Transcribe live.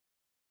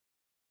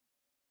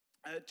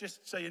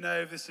Just so you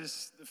know, this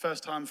is the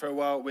first time for a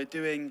while we're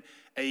doing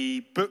a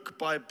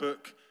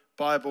book-by-book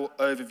Bible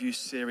overview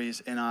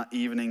series in our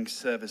evening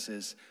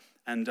services.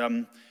 And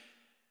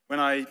when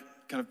I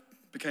kind of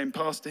became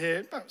pastor here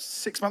about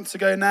 6 months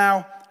ago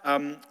now,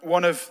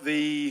 one of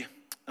the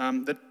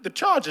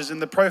charges in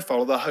the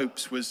profile of the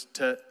hopes was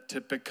to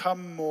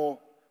become more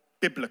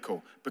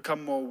biblical,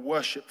 become more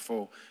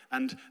worshipful.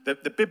 And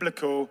the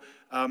biblical,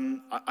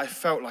 I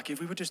felt like if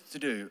we were just to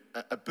do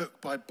a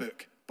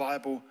book-by-book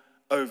Bible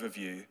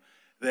overview,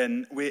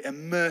 then we're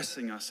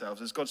immersing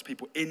ourselves as God's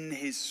people in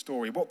his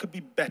story. What could be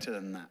better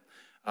than that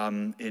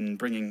in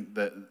bringing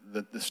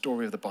the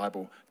story of the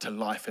Bible to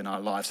life in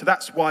our lives? So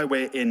that's why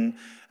we're in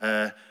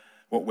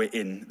what we're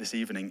in this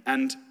evening.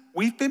 And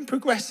we've been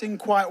progressing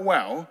quite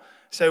well.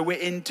 So we're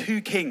in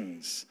 2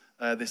 Kings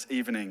this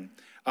evening.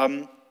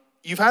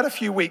 You've had a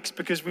few weeks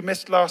because we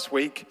missed last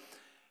week.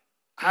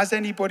 Has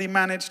anybody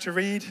managed to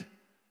read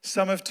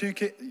some of 2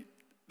 Kings?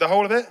 The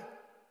whole of it?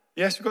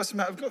 Yes, we've got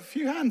a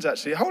few hands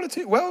actually. A whole of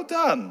 2. Well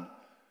done.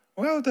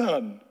 Well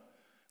done.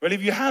 Well,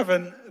 if you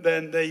haven't,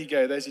 then there you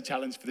go. There's your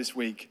challenge for this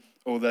week.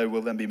 Although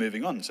we'll then be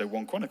moving on. So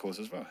 1 Chronicles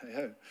as well.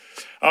 Hey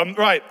ho.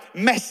 Right,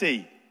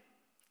 messy.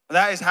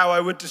 That is how I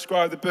would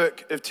describe the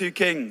book of 2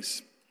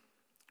 Kings.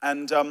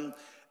 And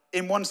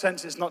in one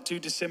sense, it's not too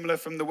dissimilar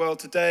from the world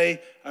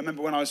today. I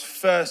remember when I was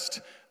first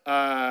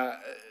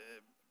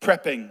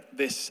prepping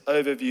this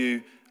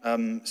overview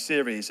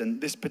series,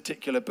 and this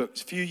particular book,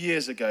 a few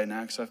years ago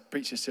now, because I've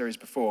preached this series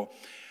before,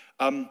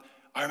 I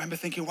remember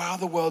thinking, wow,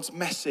 the world's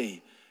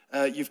messy.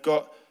 You've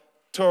got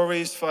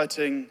Tories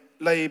fighting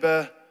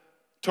Labour,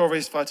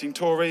 Tories fighting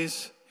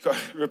Tories, you've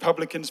got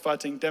Republicans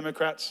fighting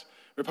Democrats,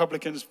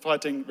 Republicans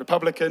fighting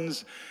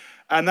Republicans,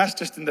 and that's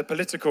just in the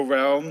political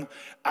realm.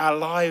 Our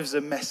lives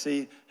are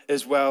messy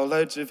as well,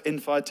 loads of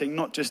infighting,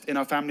 not just in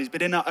our families,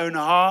 but in our own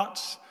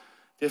hearts,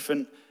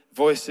 different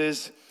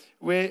voices.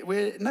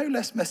 We're no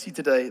less messy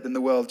today than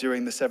the world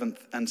during the 7th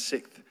and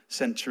 6th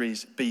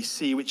centuries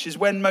BC, which is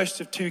when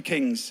most of 2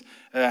 Kings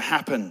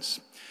happens.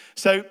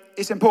 So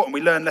it's important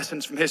we learn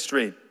lessons from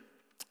history.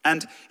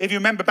 And if you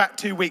remember back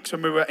 2 weeks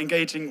when we were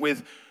engaging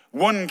with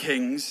 1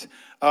 Kings,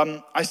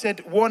 I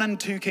said 1 and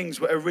 2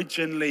 Kings were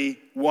originally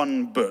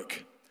one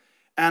book.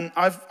 And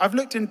I've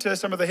looked into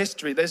some of the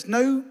history. There's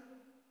no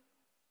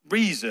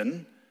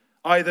reason,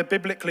 either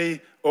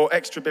biblically or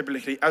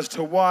extra-biblically, as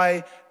to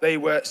why they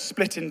were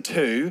split in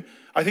 2.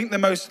 I think the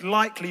most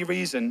likely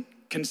reason,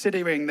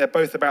 considering they're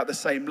both about the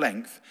same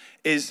length,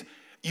 is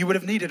you would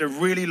have needed a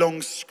really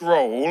long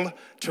scroll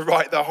to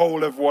write the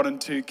whole of 1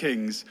 and 2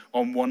 Kings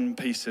on one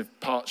piece of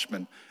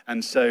parchment.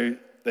 And so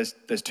there's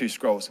 2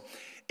 scrolls.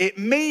 It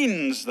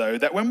means, though,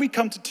 that when we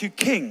come to 2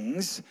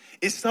 Kings,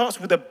 it starts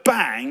with a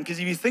bang, because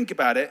if you think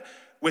about it,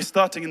 we're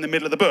starting in the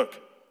middle of the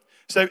book.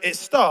 So it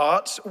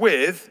starts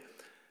with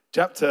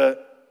chapter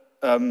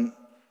 1,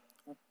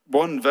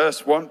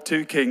 verse 1,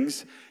 2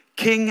 Kings.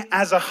 King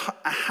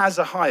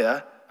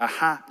Ahaziah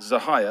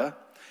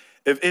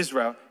of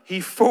Israel,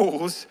 he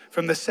falls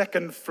from the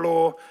 2nd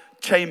floor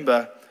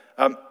chamber.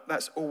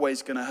 That's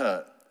always going to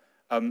hurt.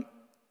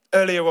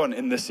 Earlier on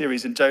in the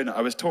series in Jonah,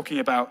 I was talking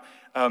about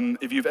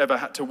if you've ever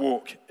had to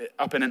walk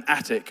up in an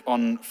attic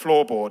on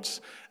floorboards.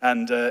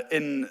 And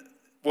in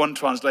one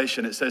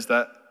translation, it says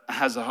that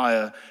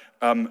Ahaziah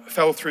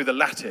fell through the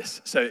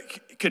lattice. So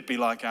it could be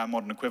like our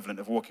modern equivalent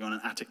of walking on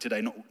an attic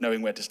today, not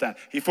knowing where to stand.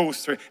 He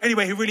falls through.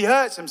 Anyway, he really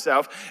hurts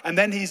himself. And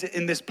then he's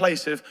in this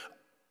place of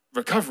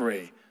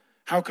recovery.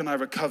 How can I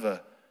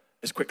recover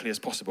as quickly as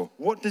possible?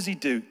 What does he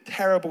do?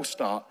 Terrible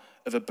start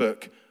of a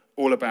book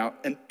all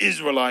about an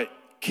Israelite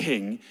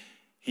king.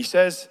 He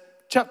says,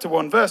 chapter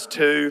 1, verse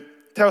 2,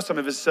 tells some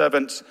of his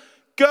servants,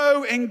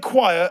 go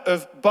inquire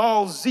of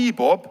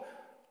Baal-zebub,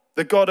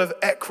 the god of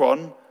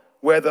Ekron,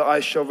 whether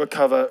I shall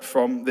recover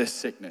from this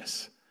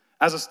sickness.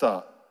 As a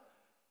start,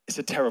 it's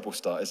a terrible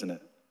start, isn't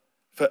it?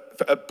 For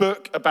a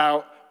book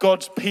about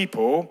God's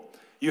people,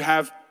 you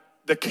have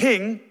the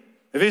king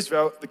of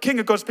Israel, the king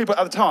of God's people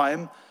at the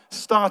time,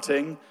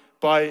 starting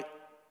by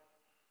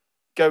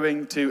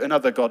going to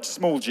another god,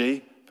 small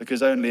g,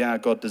 because only our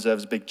God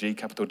deserves big G,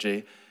 capital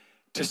G,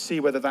 to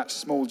see whether that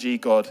small g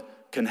God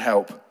can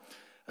help.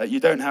 You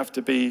don't have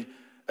to be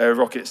a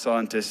rocket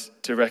scientist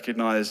to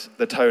recognize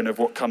the tone of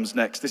what comes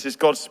next. This is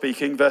God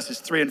speaking, verses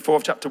 3 and 4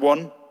 of chapter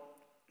 1.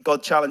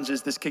 God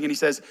challenges this king and he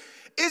says,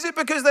 is it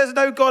because there's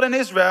no God in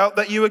Israel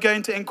that you are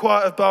going to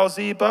inquire of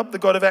Baal-zebub, the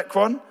god of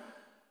Ekron?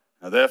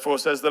 Now, therefore,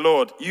 says the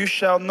Lord, you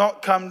shall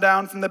not come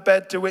down from the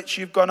bed to which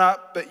you've gone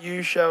up, but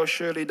you shall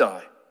surely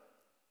die.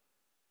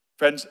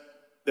 Friends,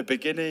 the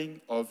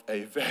beginning of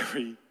a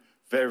very,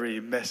 very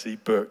messy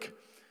book,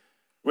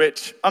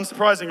 which,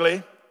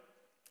 unsurprisingly,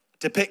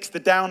 depicts the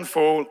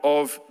downfall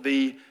of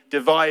the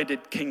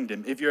divided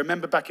kingdom. If you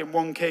remember back in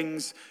 1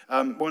 Kings,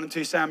 1 and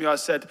 2 Samuel, I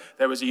said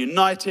there was a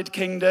united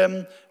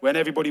kingdom when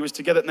everybody was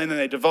together, and then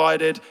they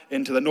divided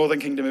into the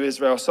northern kingdom of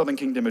Israel, southern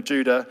kingdom of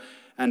Judah,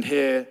 and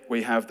here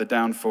we have the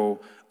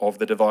downfall of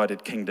the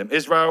divided kingdom.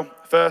 Israel,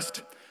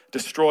 first,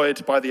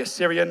 destroyed by the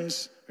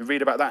Assyrians. We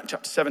read about that in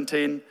chapter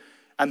 17.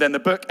 And then the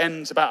book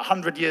ends about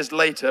 100 years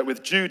later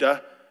with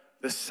Judah,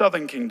 the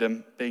southern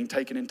kingdom, being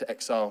taken into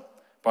exile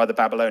by the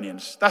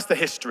Babylonians. That's the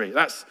history.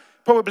 That's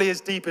probably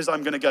as deep as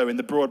I'm going to go in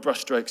the broad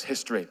brushstrokes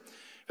history.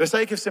 For the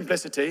sake of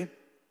simplicity,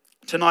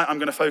 tonight I'm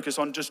going to focus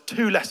on just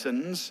 2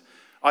 lessons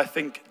I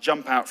think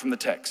jump out from the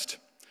text.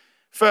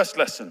 First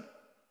lesson: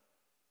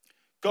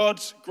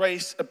 God's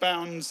grace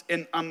abounds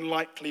in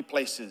unlikely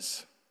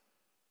places.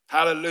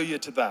 Hallelujah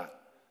to that.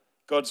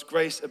 God's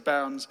grace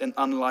abounds in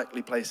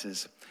unlikely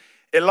places.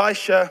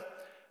 Elisha,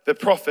 the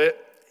prophet,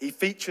 he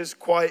features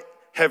quite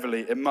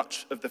heavily in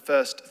much of the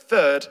first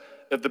third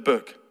of the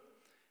book.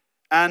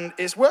 And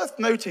it's worth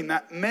noting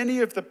that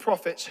many of the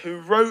prophets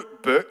who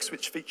wrote books,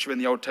 which feature in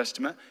the Old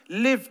Testament,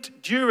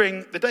 lived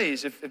during the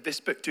days of this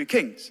book, 2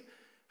 Kings.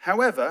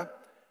 However,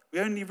 we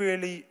only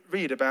really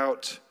read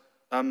about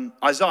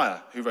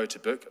Isaiah, who wrote a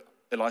book.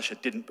 Elisha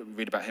didn't, but we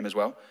read about him as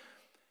well.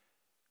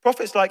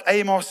 Prophets like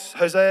Amos,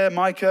 Hosea,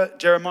 Micah,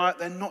 Jeremiah,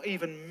 they're not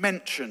even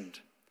mentioned.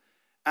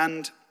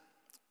 And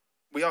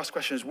we ask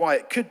questions why.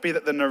 It could be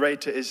that the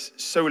narrator is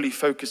solely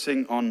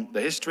focusing on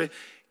the history.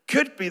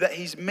 Could be that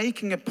he's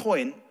making a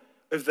point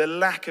of the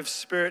lack of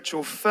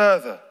spiritual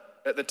fervor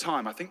at the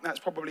time. I think that's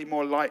probably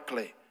more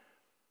likely.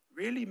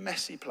 Really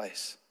messy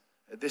place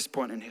at this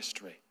point in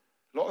history.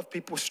 A lot of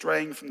people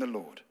straying from the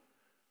Lord.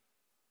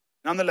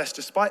 Nonetheless,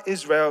 despite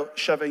Israel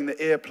shoving the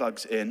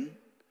earplugs in,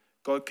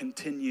 God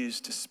continues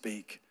to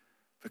speak,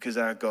 because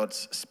our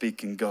God's a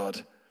speaking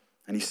God,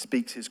 and he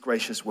speaks his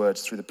gracious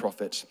words through the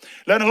prophets.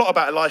 Learn a lot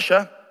about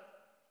Elisha.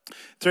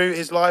 Through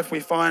his life, we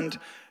find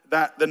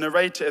that the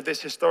narrator of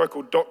this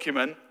historical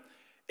document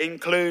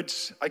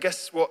includes, I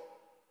guess, what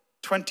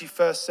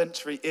 21st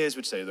century ears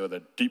would say, though,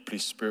 the deeply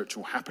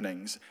spiritual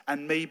happenings,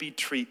 and maybe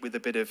treat with a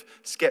bit of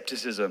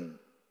skepticism.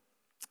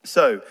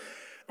 So,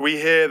 we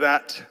hear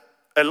that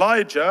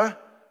Elijah,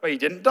 well, he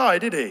didn't die,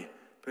 did he?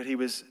 But he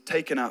was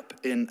taken up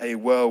in a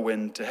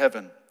whirlwind to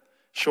heaven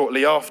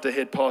shortly after he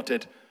had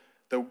parted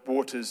the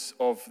waters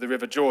of the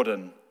River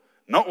Jordan.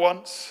 Not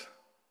once,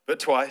 but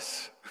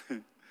twice.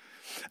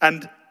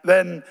 And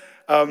then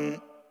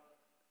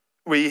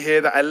we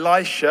hear that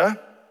Elisha,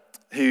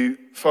 who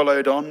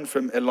followed on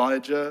from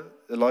Elijah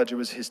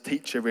was his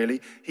teacher,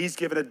 really. He's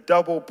given a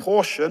double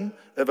portion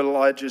of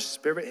Elijah's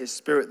spirit. His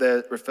spirit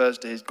there refers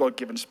to his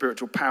God-given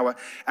spiritual power.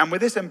 And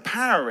with this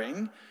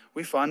empowering,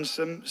 we find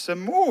some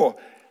more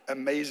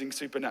amazing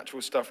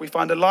supernatural stuff. We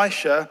find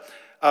Elisha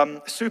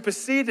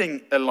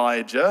superseding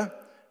Elijah,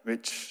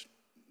 which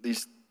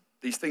these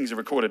things are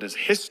recorded as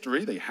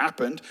history. They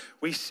happened.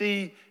 We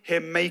see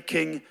him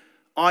making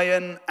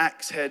iron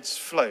axe heads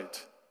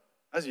float,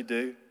 as you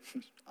do.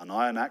 An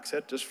iron axe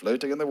head just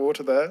floating in the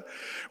water there.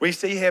 We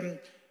see him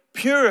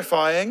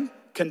purifying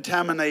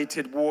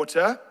contaminated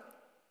water.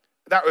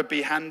 That would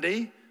be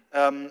handy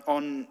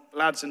on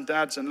lads and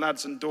dads and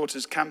lads and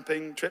daughters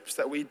camping trips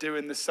that we do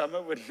in the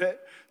summer, wouldn't it?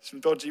 Some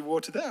dodgy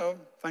water there. Oh,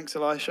 thanks,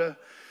 Elisha.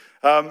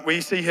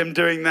 We see him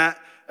doing that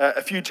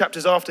a few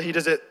chapters after he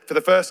does it for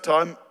the first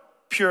time,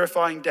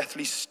 purifying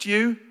deathly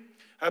stew.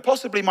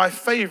 Possibly my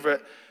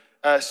favorite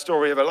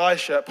story of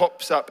Elisha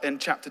pops up in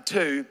chapter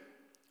 2,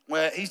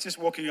 where he's just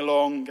walking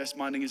along, guess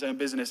minding his own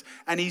business,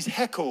 and he's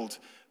heckled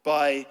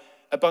by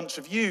a bunch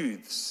of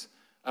youths.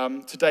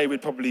 Today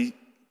we'd probably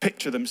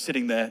picture them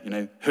sitting there,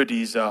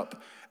 hoodies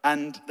up,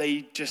 and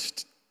they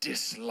just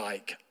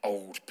dislike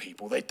old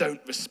people. They don't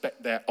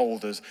respect their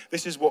elders.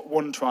 This is what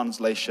one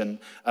translation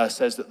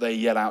says that they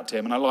yell out to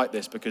him, and I like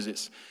this because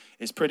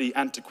it's pretty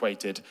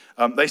antiquated.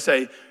 They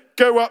say,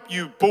 "Go up,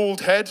 you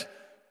bald head.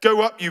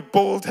 Go up, you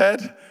bald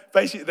head."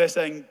 Basically, they're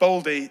saying,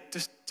 "Baldy,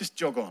 just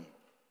jog on.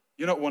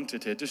 You're not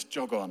wanted here, just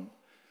jog on."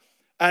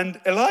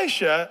 And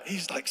Elisha,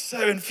 he's like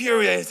so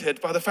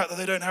infuriated by the fact that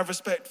they don't have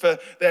respect for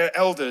their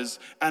elders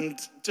and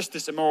just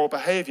this immoral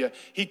behavior.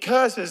 He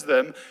curses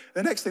them.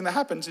 The next thing that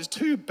happens is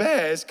 2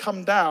 bears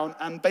come down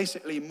and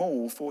basically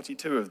maul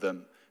 42 of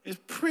them. It's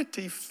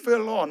pretty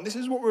full on. This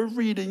is what we're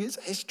reading.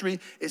 It's history.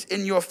 It's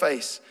in your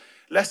face.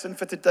 Lesson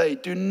for today: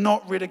 do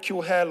not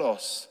ridicule hair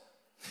loss.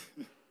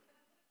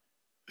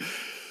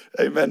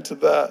 Amen to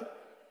that.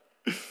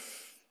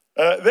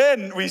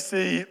 Then we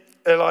see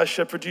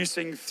Elisha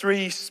producing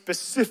 3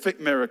 specific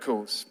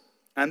miracles.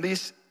 And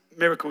these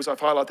miracles I've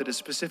highlighted as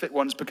specific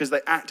ones because they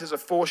act as a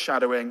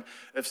foreshadowing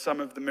of some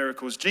of the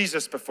miracles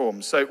Jesus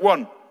performed. So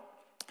 1,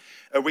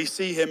 we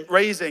see him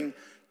raising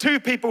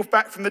 2 people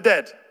back from the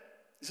dead.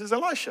 This is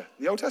Elisha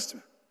in the Old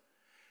Testament.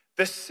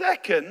 The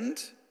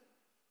second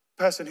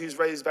person who's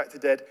raised back to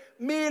dead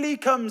merely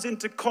comes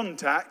into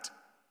contact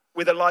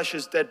with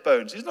Elisha's dead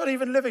bones. He's not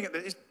even living at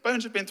this. His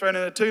bones have been thrown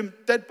in a tomb,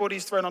 dead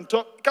bodies thrown on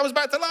top. He comes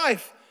back to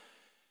life.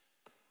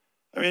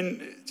 I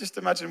mean, just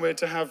imagine we're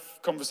to have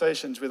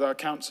conversations with our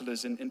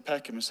counselors in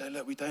Peckham and say,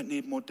 look, we don't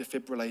need more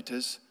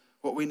defibrillators.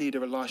 What we need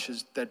are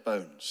Elisha's dead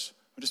bones.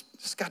 We'll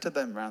just scatter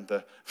them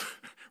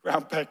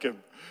around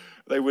Peckham.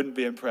 They wouldn't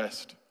be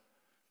impressed.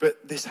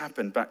 But this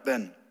happened back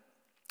then.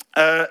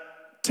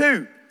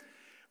 2,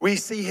 we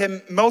see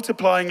him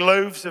multiplying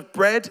loaves of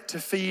bread to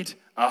feed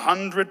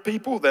 100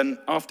 people. Then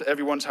after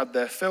everyone's had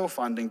their fill,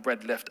 finding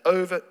bread left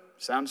over,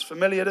 Sounds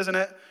familiar, doesn't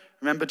it?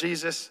 Remember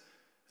Jesus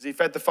as he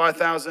fed the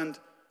 5,000,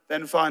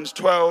 then finds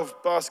 12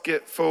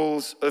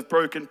 basketfuls of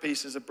broken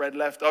pieces of bread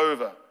left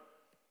over.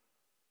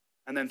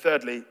 And then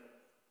thirdly,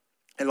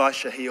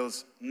 Elisha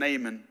heals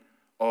Naaman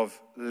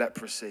of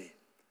leprosy,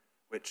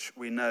 which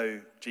we know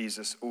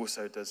Jesus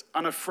also does,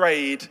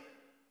 unafraid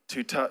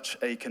to touch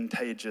a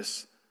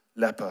contagious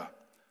leper.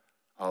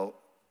 I'll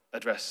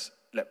address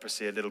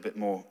leprosy a little bit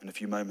more in a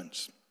few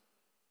moments.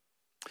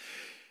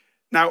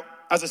 Now,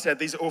 as I said,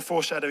 these are all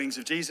foreshadowings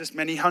of Jesus.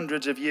 Many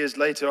hundreds of years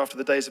later, after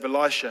the days of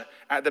Elisha,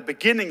 at the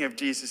beginning of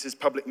Jesus'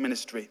 public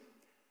ministry,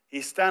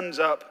 he stands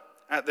up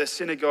at the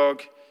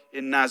synagogue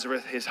in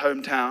Nazareth, his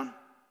hometown,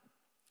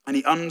 and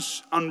he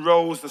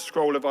unrolls the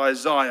scroll of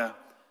Isaiah,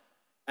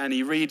 and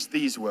he reads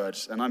these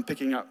words. And I'm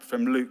picking up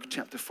from Luke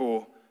chapter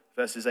 4,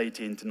 verses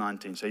 18 to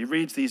 19. So he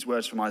reads these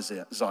words from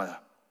Isaiah.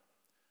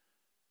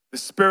 The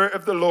Spirit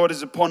of the Lord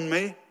is upon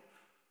me,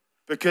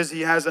 because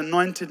he has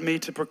anointed me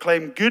to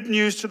proclaim good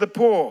news to the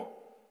poor.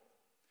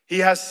 He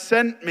has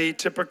sent me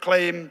to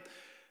proclaim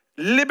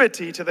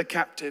liberty to the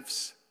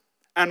captives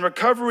and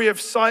recovery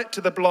of sight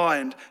to the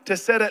blind, to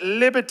set at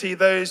liberty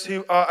those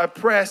who are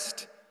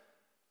oppressed,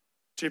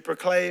 to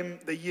proclaim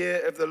the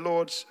year of the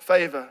Lord's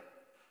favor.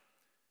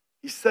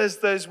 He says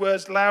those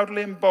words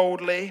loudly and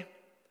boldly,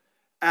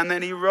 and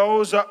then he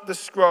rolls up the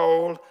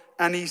scroll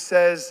and he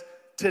says,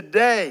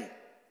 today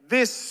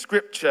this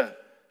scripture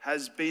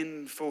has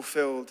been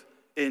fulfilled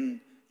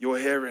in your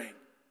hearing.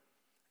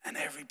 And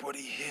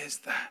everybody hears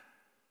that.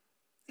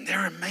 And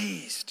they're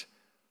amazed.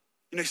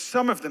 You know,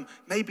 some of them,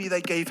 maybe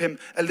they gave him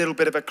a little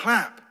bit of a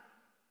clap.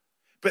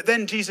 But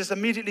then Jesus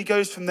immediately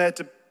goes from there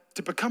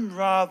to become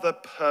rather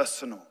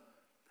personal.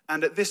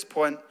 And at this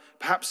point,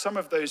 perhaps some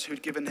of those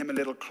who'd given him a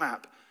little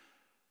clap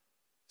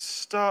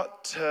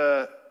start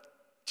to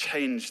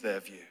change their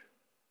view.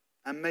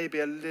 And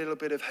maybe a little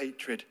bit of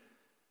hatred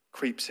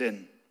creeps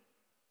in.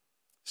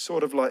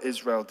 Sort of like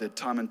Israel did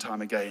time and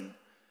time again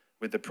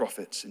with the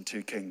prophets in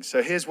 2 Kings.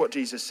 So here's what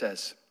Jesus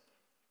says.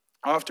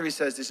 After he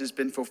says this has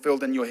been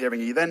fulfilled in your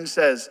hearing, he then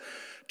says,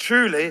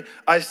 truly,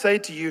 I say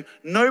to you,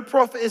 no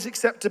prophet is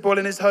acceptable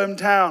in his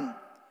hometown.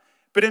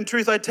 But in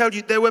truth, I tell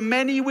you, there were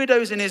many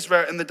widows in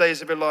Israel in the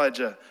days of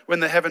Elijah,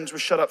 when the heavens were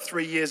shut up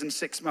 3 years and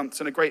 6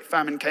 months, and a great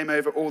famine came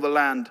over all the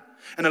land.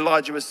 And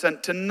Elijah was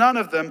sent to none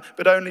of them,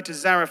 but only to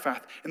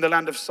Zarephath in the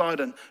land of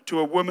Sidon, to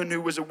a woman who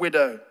was a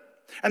widow.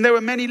 And there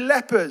were many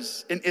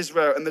lepers in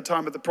Israel in the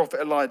time of the prophet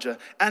Elijah,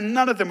 and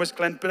none of them was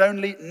cleansed, but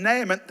only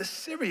Naaman the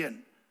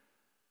Syrian.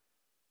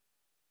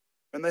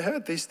 When they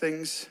heard these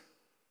things,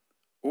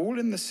 all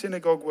in the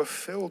synagogue were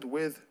filled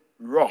with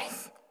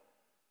wrath.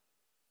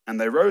 And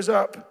they rose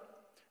up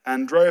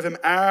and drove him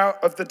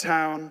out of the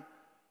town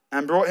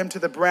and brought him to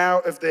the brow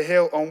of the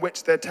hill on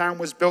which their town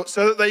was built,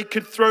 so that they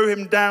could throw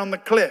him down the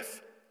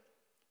cliff.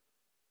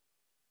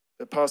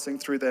 But passing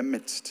through their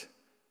midst,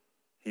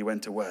 he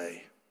went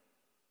away,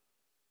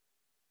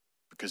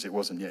 because it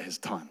wasn't yet his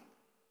time.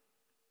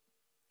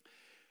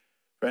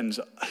 Friends,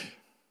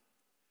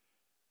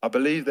 I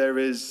believe there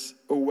is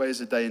always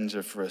a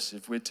danger for us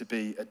if we're to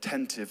be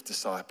attentive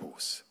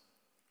disciples.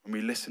 When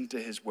we listen to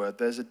his word,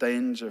 there's a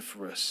danger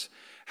for us.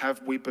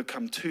 Have we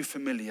become too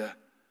familiar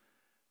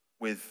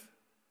with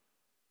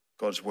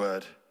God's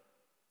word?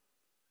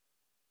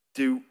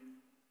 Do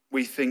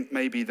we think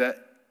maybe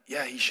that,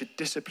 he should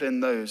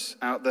discipline those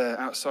out there,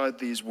 outside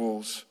these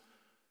walls,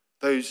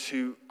 those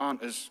who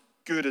aren't as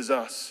good as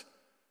us,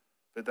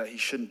 but that he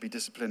shouldn't be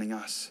disciplining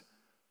us?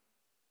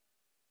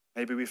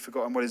 Maybe we've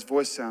forgotten what his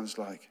voice sounds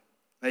like.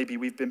 Maybe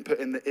we've been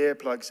putting the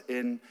earplugs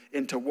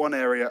into one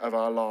area of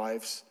our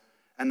lives,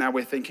 and now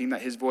we're thinking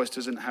that his voice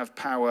doesn't have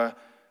power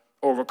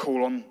or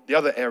recall on the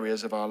other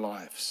areas of our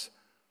lives.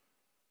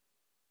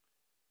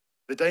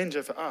 The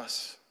danger for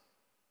us,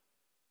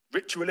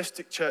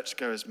 ritualistic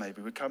churchgoers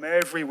maybe, we come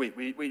every week,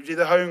 we do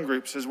the home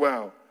groups as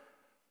well,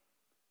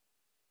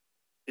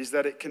 is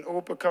that it can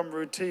all become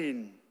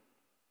routine.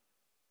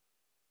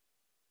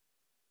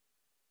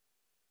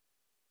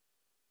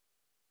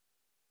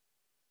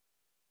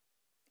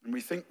 And we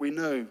think we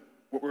know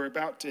what we're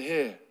about to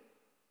hear.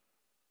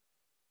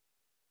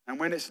 And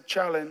when it's a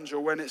challenge or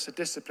when it's a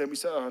discipline, we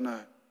say, oh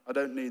no, I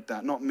don't need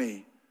that, not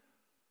me.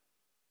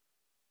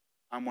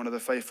 I'm one of the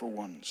faithful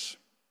ones.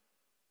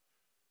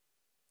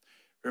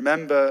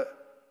 Remember,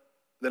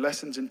 the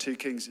lessons in 2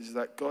 Kings is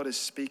that God is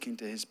speaking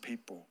to his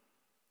people,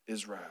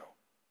 Israel.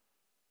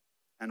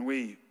 And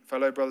we,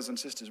 fellow brothers and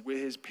sisters,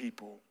 we're his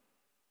people.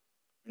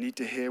 We need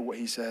to hear what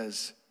he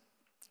says.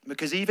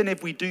 Because even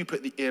if we do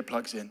put the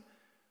earplugs in,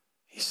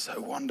 he's so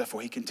wonderful,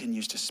 he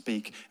continues to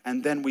speak.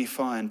 And then we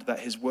find that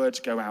his words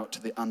go out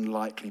to the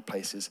unlikely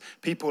places.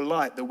 People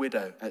like the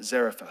widow at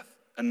Zarephath,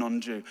 a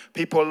non-Jew.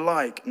 People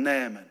like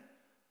Naaman,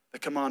 the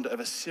commander of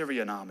a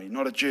Syrian army,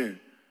 not a Jew.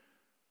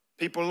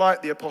 People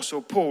like the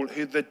Apostle Paul,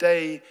 who the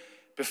day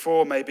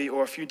before maybe,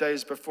 or a few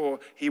days before,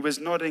 he was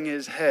nodding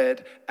his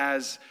head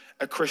as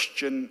a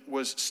Christian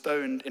was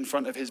stoned in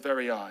front of his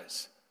very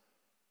eyes.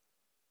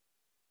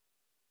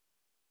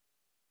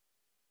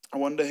 I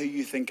wonder who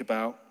you think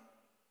about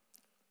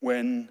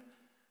when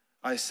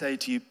I say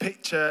to you,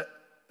 picture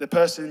the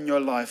person in your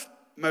life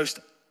most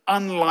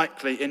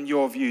unlikely in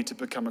your view to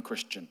become a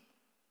Christian.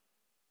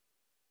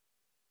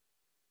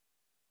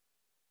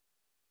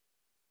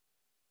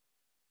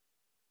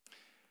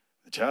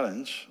 The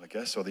challenge, I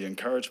guess, or the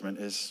encouragement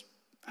is,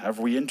 have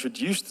we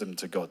introduced them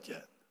to God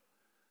yet?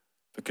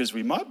 Because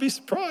we might be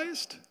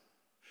surprised.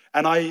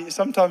 And I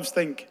sometimes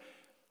think,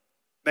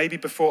 maybe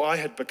before I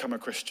had become a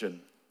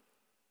Christian,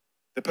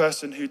 the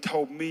person who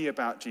told me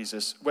about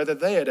Jesus, whether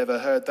they had ever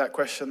heard that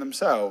question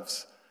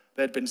themselves.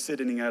 They'd been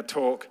sitting in a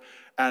talk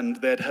and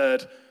they'd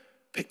heard,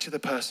 picture the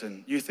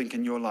person you think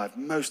in your life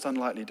most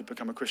unlikely to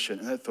become a Christian.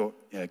 And they'd thought,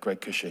 yeah,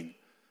 Greg Cushing,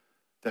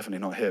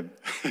 definitely not him.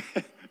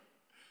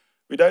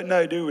 We don't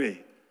know, do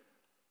we?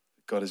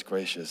 God is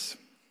gracious.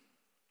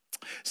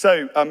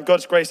 So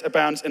God's grace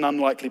abounds in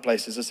unlikely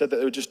places. I said that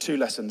there were just 2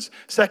 lessons.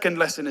 Second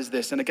lesson is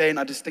this, and again,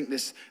 I just think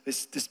this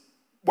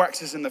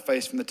waxes in the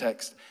face from the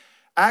text.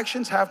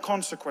 Actions have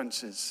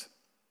consequences.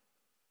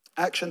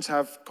 Actions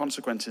have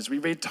consequences. We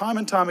read time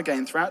and time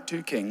again throughout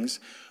 2 Kings,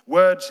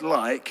 words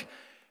like,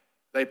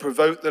 they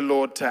provoke the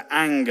Lord to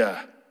anger.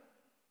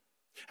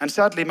 And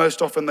sadly,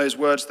 most often those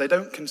words, they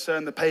don't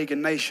concern the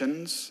pagan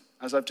nations.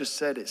 As I've just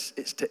said,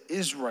 it's to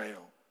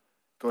Israel.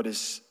 God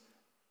is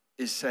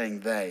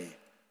saying they.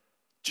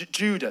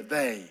 Judah,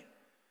 they.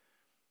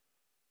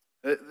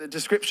 The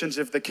descriptions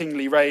of the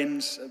kingly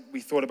reigns, we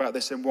thought about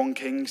this in 1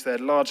 Kings, they're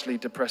largely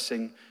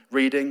depressing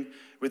reading.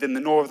 Within the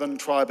northern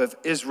tribe of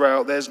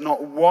Israel, there's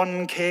not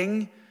one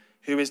king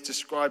who is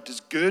described as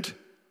good.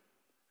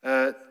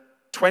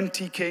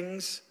 20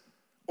 kings,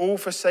 all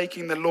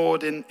forsaking the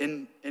Lord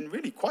in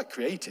really quite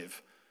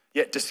creative,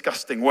 yet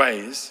disgusting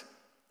ways,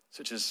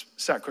 such as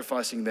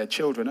sacrificing their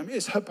children. I mean,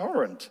 it's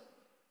abhorrent.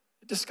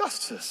 It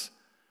disgusts us.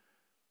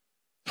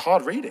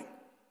 Hard reading.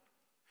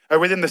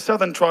 Within the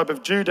southern tribe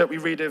of Judah, we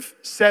read of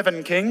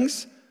 7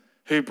 kings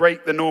who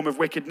break the norm of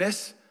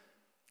wickedness.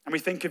 And we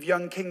think of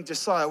young King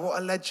Josiah.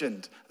 What a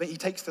legend. I think he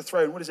takes the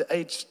throne, what is it,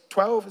 age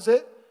 12, is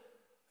it?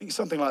 I think it's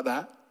something like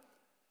that.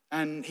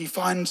 And he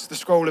finds the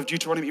scroll of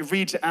Deuteronomy, he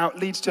reads it out,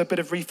 leads to a bit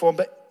of reform,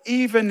 but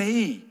even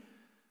he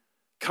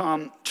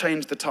can't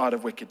change the tide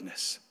of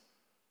wickedness.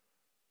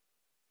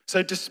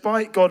 So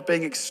despite God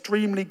being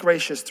extremely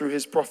gracious through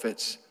his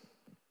prophets,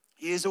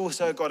 he is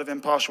also a God of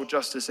impartial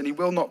justice, and he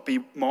will not be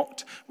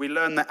mocked. We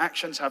learn that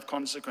actions have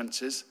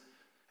consequences.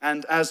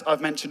 And as I've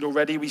mentioned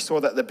already, we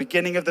saw that at the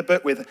beginning of the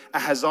book with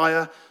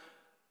Ahaziah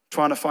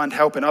trying to find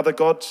help in other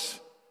gods.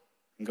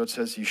 And God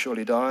says, you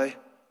surely die.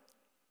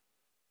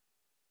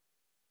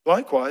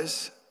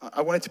 Likewise,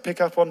 I wanted to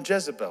pick up on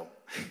Jezebel.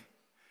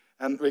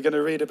 And we're going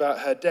to read about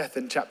her death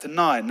in chapter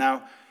 9.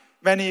 Now,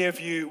 many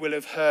of you will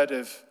have heard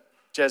of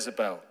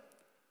Jezebel.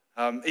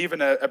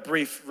 Even a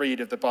brief read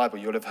of the Bible,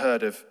 you'll have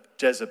heard of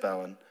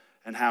Jezebel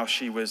and how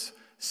she was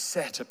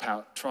set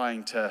about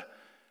trying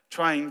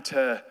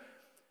to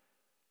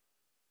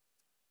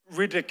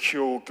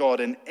ridicule God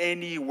in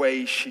any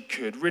way she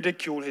could,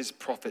 ridicule his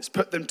prophets,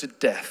 put them to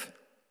death.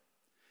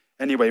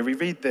 Anyway, we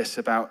read this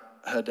about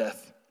her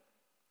death.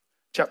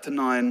 Chapter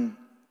 9,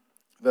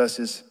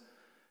 verses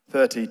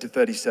 30 to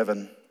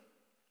 37.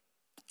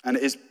 And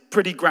it is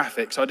pretty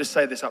graphic, so I'll just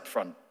say this up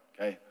front,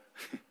 okay?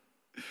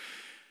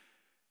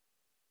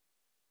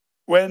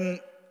 When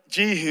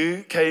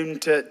Jehu came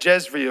to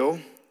Jezreel,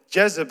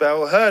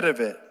 Jezebel heard of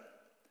it,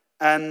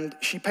 and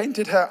she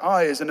painted her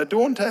eyes and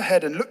adorned her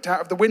head and looked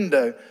out of the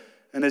window.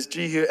 And as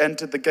Jehu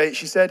entered the gate,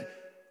 she said,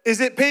 "Is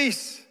it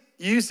peace,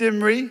 you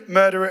Zimri,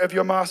 murderer of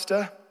your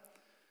master?"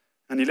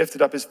 And he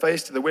lifted up his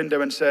face to the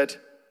window and said,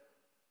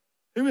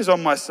 "Who is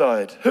on my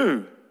side?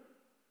 Who?"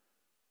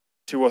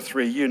 2 or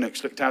 3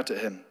 eunuchs looked out at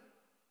him.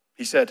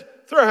 He said,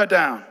 "Throw her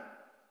down."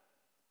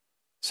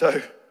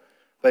 So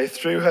they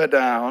threw her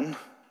down,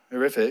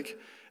 horrific,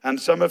 and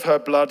some of her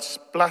blood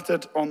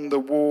splattered on the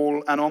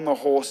wall and on the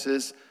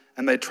horses,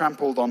 and they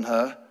trampled on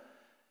her.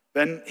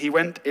 Then he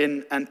went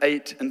in and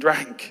ate and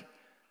drank.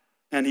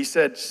 And he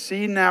said,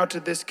 "See now to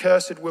this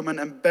cursed woman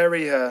and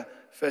bury her,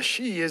 for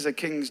she is a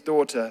king's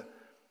daughter."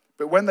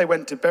 But when they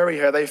went to bury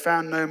her, they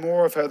found no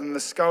more of her than the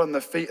skull and the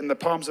feet and the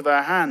palms of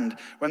her hand.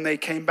 When they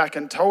came back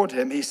and told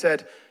him, he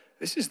said,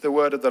 "This is the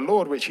word of the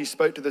Lord, which he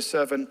spoke to the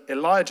servant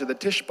Elijah the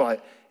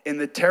Tishbite. In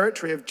the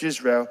territory of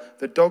Jezreel,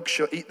 the dogs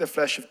shall eat the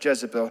flesh of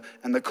Jezebel,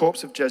 and the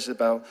corpse of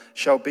Jezebel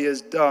shall be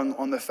as dung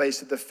on the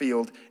face of the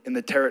field in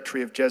the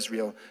territory of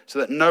Jezreel, so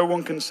that no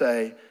one can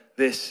say,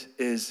 'This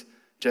is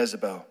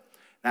Jezebel.'"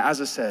 Now,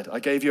 as I said, I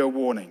gave you a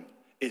warning.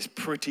 It's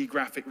pretty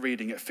graphic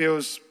reading. It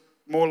feels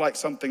more like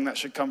something that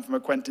should come from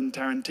a Quentin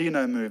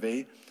Tarantino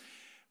movie.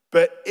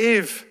 But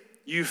if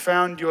you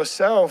found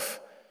yourself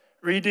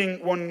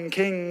reading 1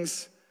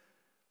 Kings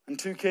and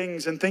 2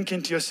 Kings and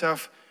thinking to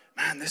yourself,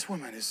 "Man, this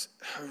woman is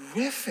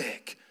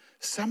horrific.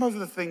 Some of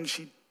the things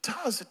she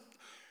does,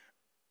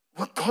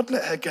 will God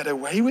let her get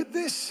away with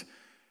this?"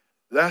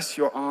 That's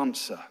your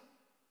answer.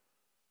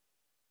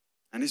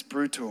 And it's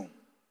brutal.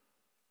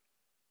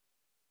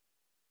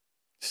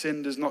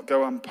 Sin does not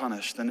go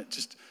unpunished, and it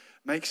just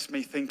makes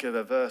me think of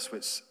a verse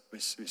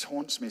which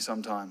haunts me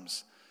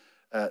sometimes.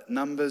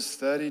 Numbers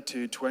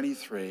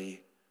 32:23,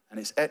 and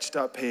it's etched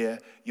up here,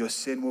 your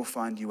sin will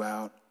find you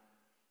out.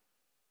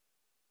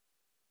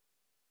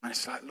 And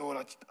it's like,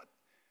 Lord,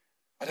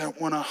 I don't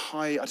want to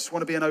hide. I just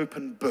want to be an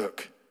open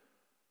book.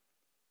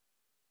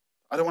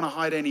 I don't want to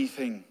hide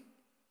anything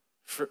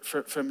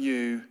from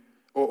you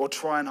or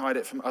try and hide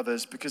it from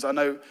others, because I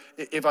know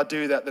if I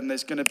do that, then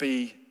there's going to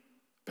be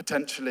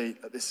potentially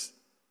this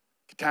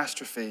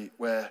catastrophe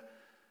where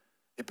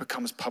it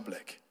becomes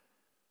public.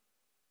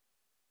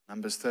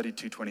 Numbers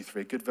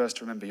 32:23, good verse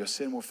to remember. Your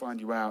sin will find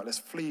you out. Let's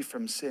flee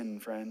from sin,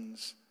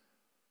 friends.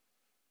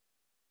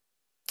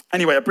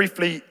 Anyway, I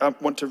briefly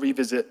want to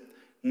revisit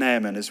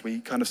Naaman as we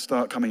kind of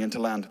start coming into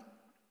land.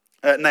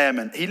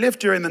 Naaman, he lived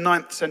during the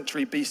 9th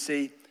century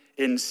BC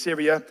in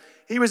Syria.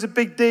 He was a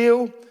big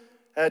deal.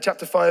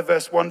 Chapter 5,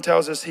 verse 1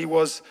 tells us he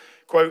was,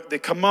 quote, the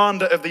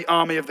commander of the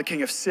army of the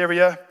king of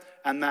Syria,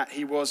 and that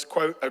he was,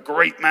 quote, a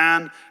great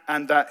man,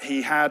 and that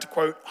he had,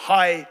 quote,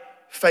 high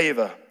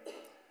favor.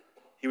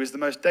 He was the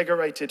most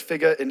decorated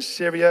figure in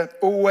Syria,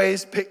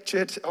 always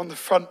pictured on the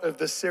front of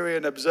the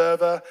Syrian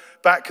Observer.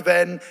 Back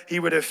then, he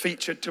would have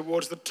featured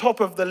towards the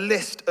top of the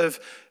list of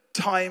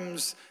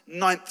Time's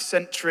 9th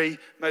century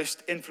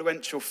most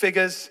influential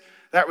figures.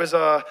 That was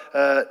our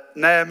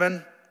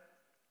Naaman.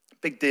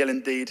 Big deal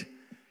indeed.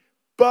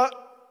 But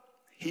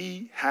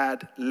he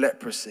had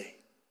leprosy.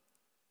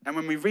 And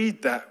when we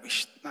read that,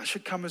 that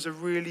should come as a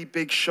really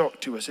big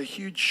shock to us, a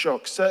huge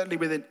shock. Certainly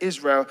within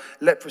Israel,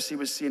 leprosy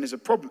was seen as a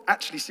problem,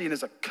 actually seen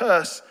as a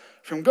curse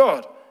from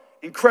God.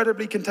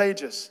 Incredibly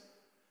contagious,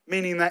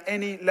 meaning that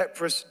any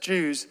leprous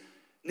Jews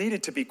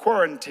needed to be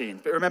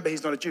quarantined. But remember,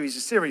 he's not a Jew, he's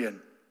a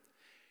Syrian.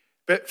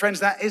 But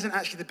friends, that isn't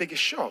actually the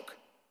biggest shock.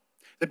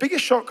 The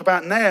biggest shock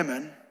about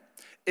Naaman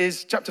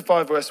is chapter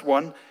 5, verse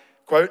 1,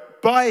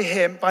 quote, by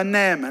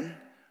Naaman,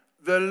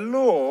 the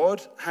Lord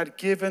had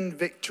given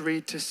victory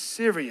to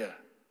Syria.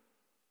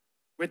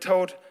 We're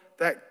told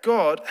that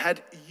God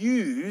had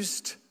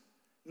used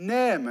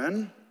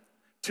Naaman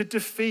to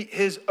defeat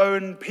his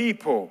own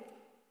people.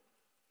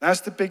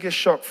 That's the biggest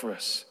shock for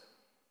us.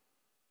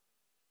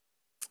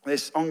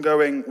 This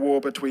ongoing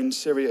war between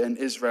Syria and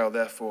Israel,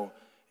 therefore,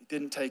 it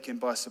didn't take him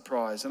by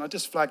surprise. And I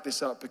just flagged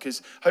this up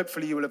because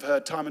hopefully you will have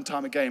heard time and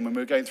time again when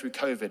we were going through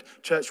COVID,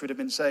 church would have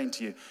been saying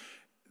to you,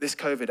 this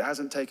COVID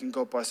hasn't taken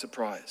God by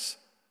surprise.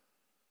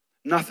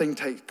 Nothing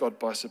takes God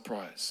by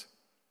surprise.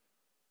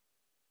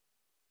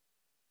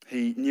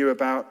 He knew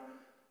about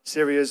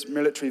Syria's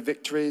military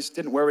victories,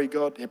 didn't worry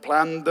God. He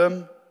planned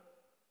them.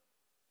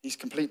 He's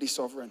completely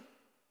sovereign.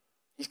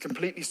 He's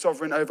completely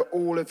sovereign over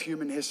all of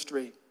human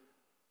history,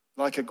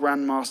 like a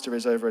grandmaster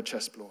is over a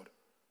chessboard.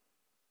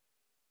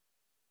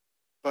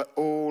 But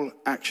all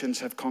actions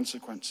have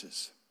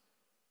consequences.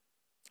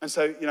 And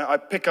so, I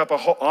pick up a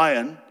hot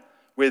iron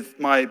with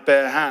my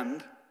bare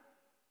hand.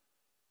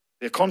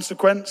 The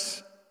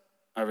consequence,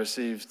 I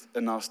received a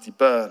nasty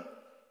burn.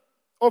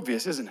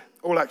 Obvious, isn't it?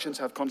 All actions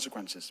have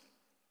consequences.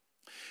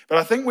 But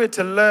I think we're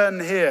to learn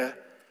here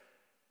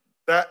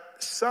that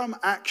some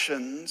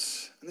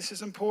actions, and this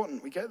is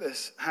important, we get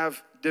this,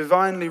 have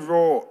divinely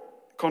wrought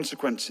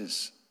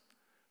consequences.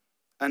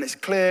 And it's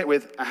clear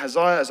with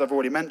Ahaziah, as I've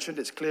already mentioned,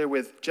 it's clear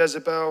with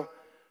Jezebel,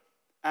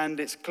 and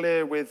it's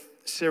clear with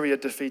Syria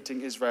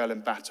defeating Israel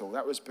in battle.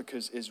 That was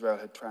because Israel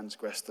had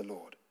transgressed the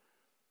Lord.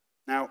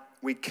 Now,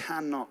 we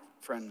cannot,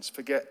 friends,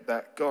 forget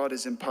that God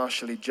is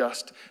impartially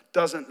just,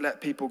 doesn't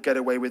let people get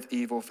away with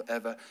evil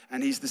forever,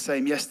 and he's the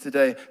same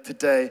yesterday,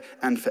 today,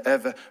 and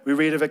forever. We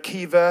read of a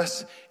key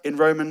verse in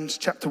Romans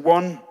chapter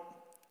 1.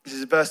 This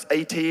is verse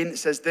 18. It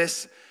says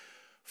this,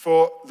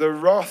 for the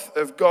wrath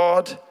of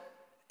God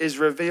is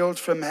revealed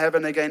from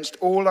heaven against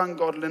all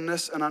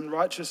ungodliness and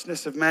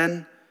unrighteousness of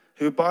men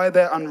who by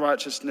their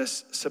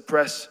unrighteousness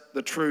suppress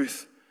the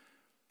truth.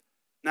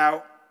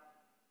 Now,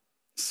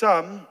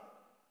 some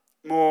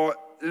more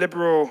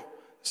liberal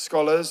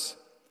scholars,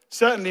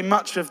 certainly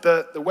much of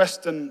the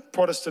Western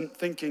Protestant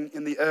thinking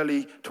in the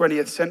early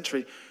 20th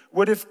century,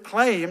 would have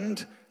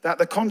claimed that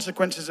the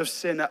consequences of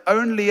sin are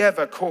only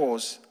ever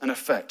cause and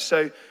effect.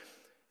 So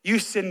you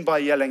sin by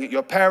yelling at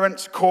your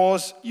parents,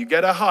 cause, you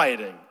get a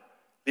hiding.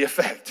 The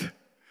effect.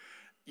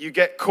 You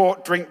get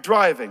caught drink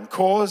driving.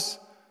 Cause,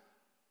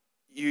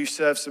 you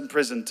serve some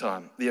prison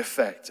time. The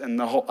effect. And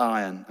the hot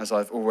iron, as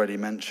I've already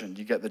mentioned.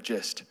 You get the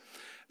gist.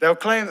 They'll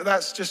claim that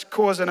that's just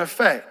cause and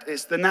effect.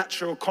 It's the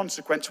natural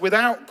consequence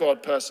without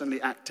God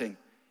personally acting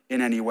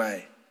in any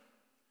way.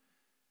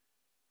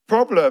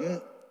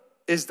 Problem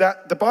is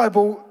that the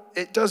Bible,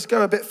 it does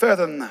go a bit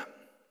further than that.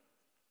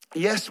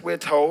 Yes, we're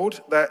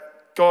told that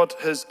God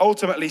has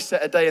ultimately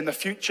set a day in the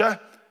future,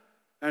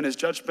 known as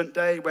Judgment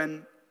Day,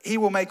 when he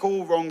will make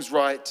all wrongs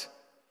right,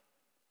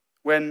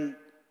 when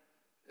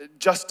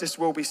justice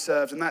will be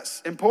served. And that's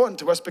important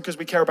to us because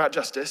we care about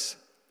justice.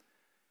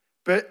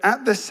 But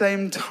at the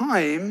same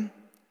time,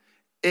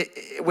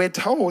 we're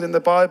told in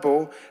the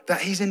Bible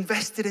that he's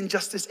invested in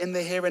justice in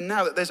the here and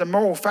now, that there's a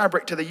moral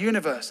fabric to the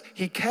universe.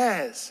 He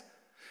cares.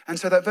 And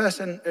so that verse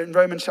in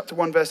Romans chapter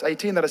 1, verse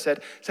 18 that I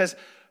said, says,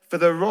 for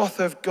the wrath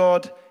of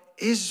God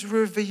is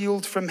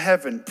revealed from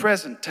heaven,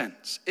 present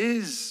tense,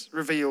 is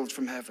revealed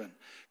from heaven.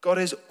 God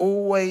is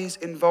always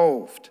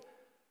involved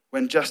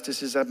when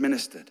justice is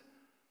administered.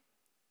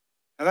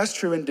 And that's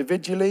true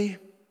individually,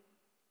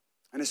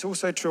 and it's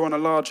also true on a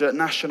larger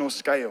national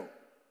scale,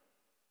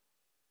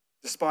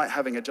 despite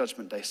having a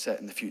judgment day set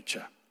in the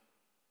future.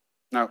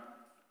 Now,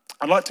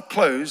 I'd like to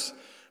close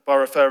by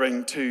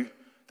referring to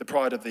the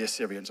pride of the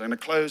Assyrians. I'm going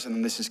to close, and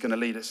then this is going to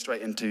lead us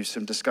straight into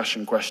some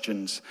discussion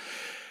questions.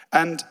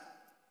 And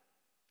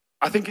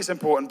I think it's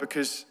important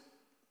because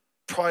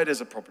pride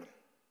is a problem.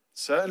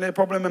 Certainly a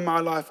problem in my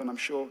life, and I'm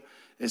sure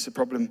it's a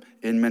problem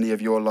in many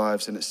of your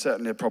lives, and it's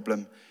certainly a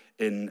problem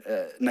in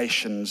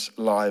nations'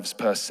 lives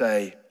per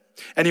se.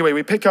 Anyway,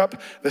 we pick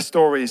up the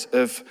stories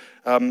of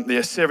the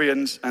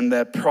Assyrians and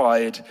their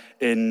pride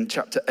in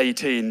chapter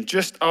 18,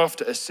 just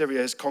after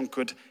Assyria has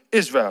conquered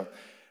Israel,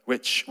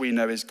 which we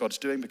know is God's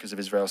doing because of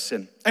Israel's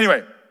sin.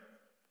 Anyway,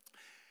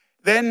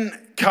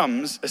 then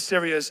comes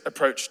Assyria's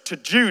approach to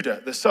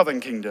Judah, the southern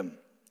kingdom,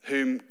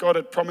 whom God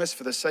had promised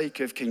for the sake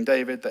of King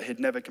David that he'd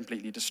never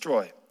completely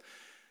destroy.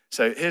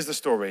 So here's the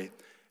story.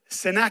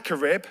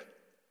 Sennacherib,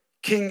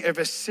 king of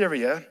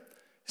Assyria,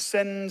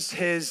 sends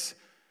his,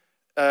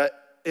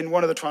 in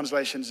one of the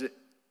translations,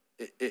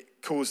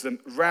 it calls them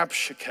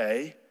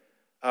Rabshakeh.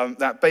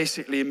 That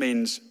basically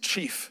means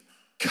chief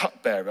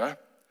cupbearer.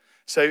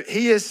 So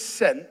he is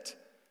sent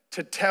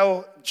to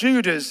tell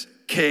Judah's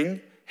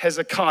king,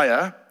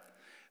 Hezekiah,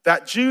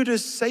 that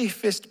Judah's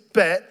safest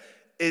bet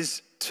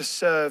is to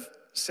serve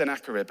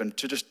Sennacherib and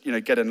to just,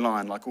 get in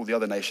line like all the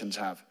other nations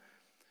have.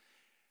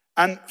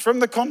 And from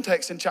the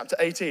context in chapter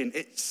 18,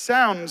 it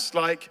sounds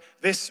like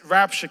this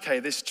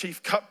Rabshakeh, this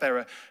chief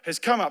cupbearer, has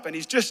come up and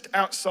he's just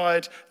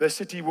outside the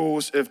city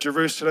walls of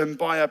Jerusalem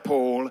by a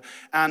pool.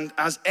 And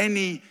as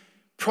any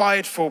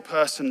prideful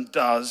person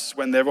does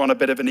when they're on a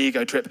bit of an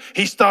ego trip,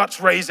 he starts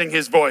raising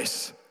his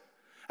voice.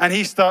 And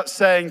he starts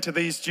saying to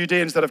these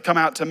Judeans that have come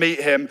out to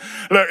meet him,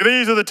 look,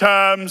 these are the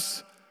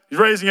terms. He's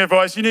raising his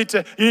voice. You need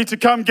to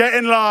come get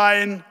in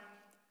line.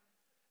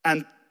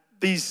 And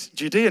these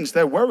Judeans,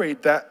 they're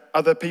worried that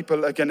other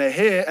people are going to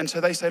hear. And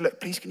so they say, look,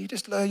 please, can you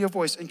just lower your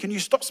voice? And can you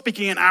stop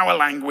speaking in our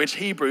language,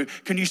 Hebrew?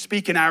 Can you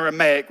speak in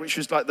Aramaic, which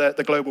was like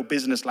the global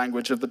business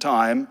language of the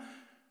time?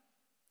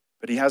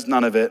 But he has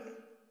none of it.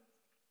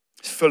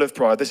 He's full of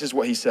pride. This is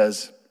what he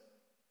says.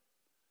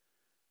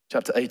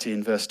 Chapter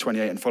 18, verse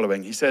 28 and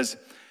following. He says,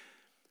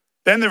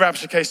 then the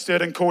Rabshakeh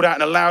stood and called out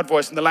in a loud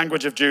voice in the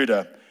language of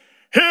Judah,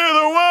 hear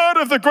the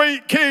word of the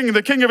great king,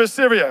 the king of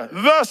Assyria.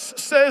 Thus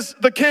says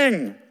the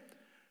king,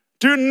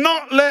 do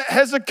not let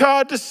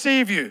Hezekiah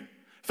deceive you,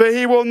 for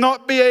he will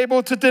not be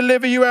able to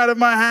deliver you out of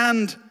my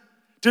hand.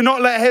 Do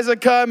not let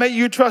Hezekiah make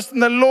you trust in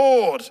the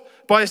Lord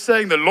by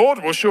saying, the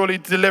Lord will surely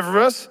deliver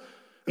us,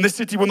 and this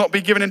city will not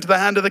be given into the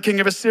hand of the king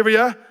of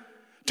Assyria.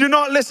 Do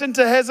not listen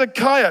to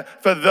Hezekiah,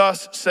 for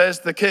thus says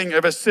the king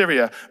of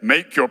Assyria,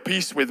 make your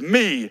peace with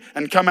me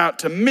and come out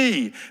to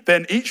me.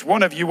 Then each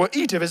one of you will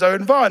eat of his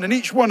own vine, and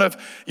each one of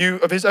you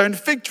of his own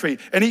fig tree,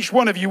 and each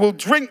one of you will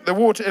drink the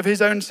water of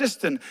his own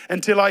cistern,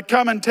 until I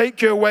come and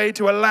take you away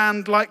to a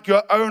land like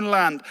your own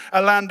land,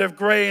 a land of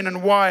grain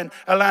and wine,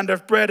 a land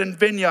of bread and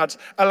vineyards,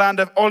 a land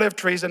of olive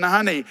trees and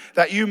honey,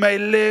 that you may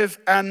live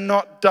and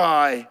not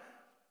die.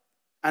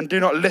 And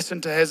do not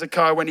listen to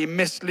Hezekiah when he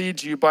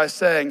misleads you by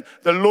saying,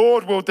 the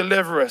Lord will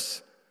deliver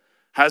us.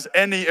 Has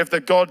any of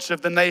the gods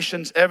of the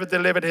nations ever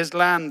delivered his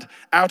land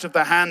out of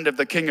the hand of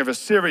the king of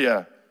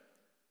Assyria?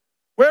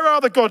 Where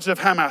are the gods of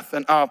Hamath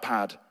and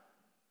Arpad?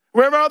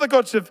 Where are the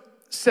gods of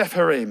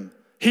Sepharim,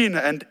 Hena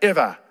and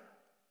Ivah?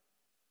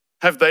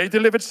 Have they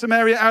delivered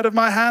Samaria out of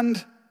my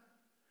hand?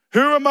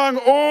 Who among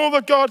all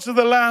the gods of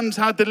the lands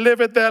had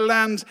delivered their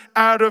lands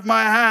out of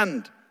my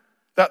hand,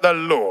 that the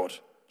Lord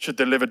should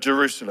deliver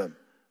Jerusalem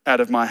out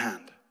of my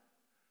hand?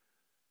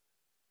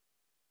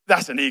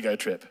 That's an ego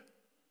trip.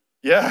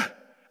 Yeah.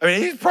 I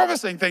mean, he's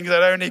promising things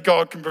that only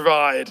God can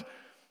provide.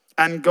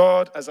 And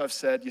God, as I've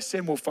said, your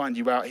sin will find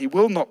you out. He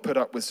will not put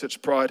up with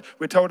such pride.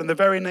 We're told in the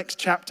very next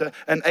chapter,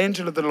 an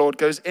angel of the Lord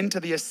goes into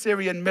the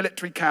Assyrian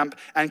military camp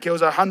and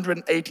kills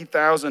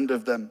 180,000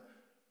 of them.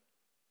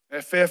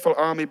 Their fearful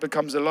army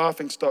becomes a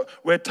laughingstock.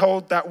 We're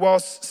told that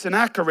whilst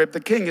Sennacherib,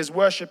 the king, is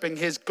worshipping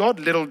his god,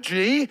 little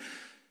g,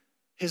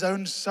 his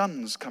own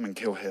sons come and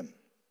kill him.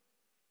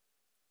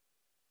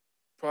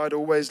 Pride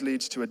always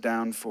leads to a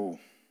downfall.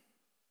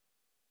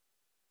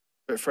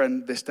 But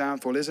friend, this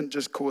downfall isn't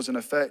just cause and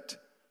effect.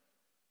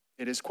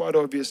 It is quite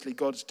obviously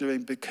God's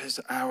doing because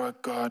our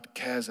God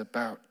cares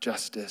about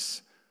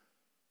justice.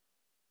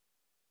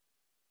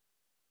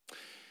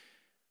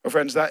 Well,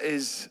 friends, that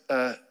is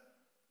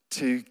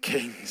 2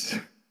 Kings.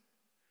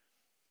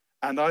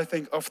 And I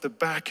think off the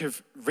back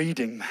of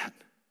reading that,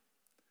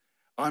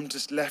 I'm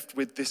just left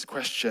with this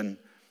question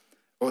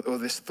or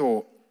this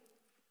thought.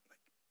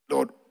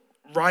 Lord,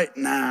 right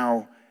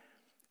now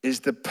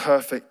is the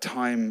perfect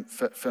time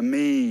for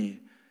me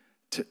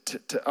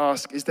to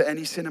ask, is there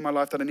any sin in my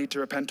life that I need to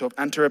repent of?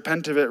 And to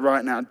repent of it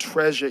right now and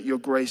treasure your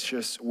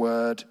gracious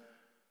word.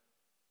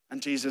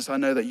 And Jesus, I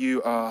know that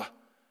you are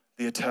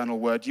the eternal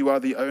word. You are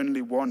the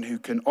only one who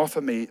can offer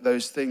me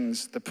those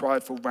things the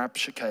prideful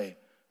Rabshakeh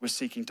was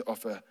seeking to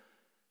offer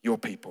your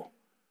people.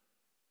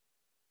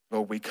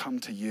 Lord, we come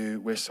to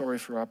you. We're sorry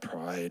for our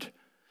pride.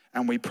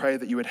 And we pray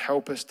that you would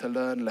help us to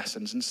learn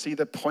lessons and see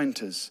the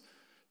pointers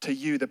to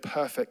you, the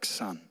perfect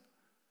Son,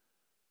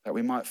 that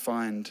we might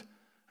find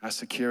our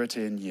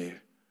security in you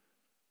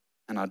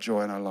and our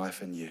joy in our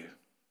life in you.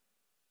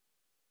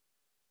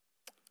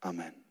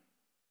 Amen.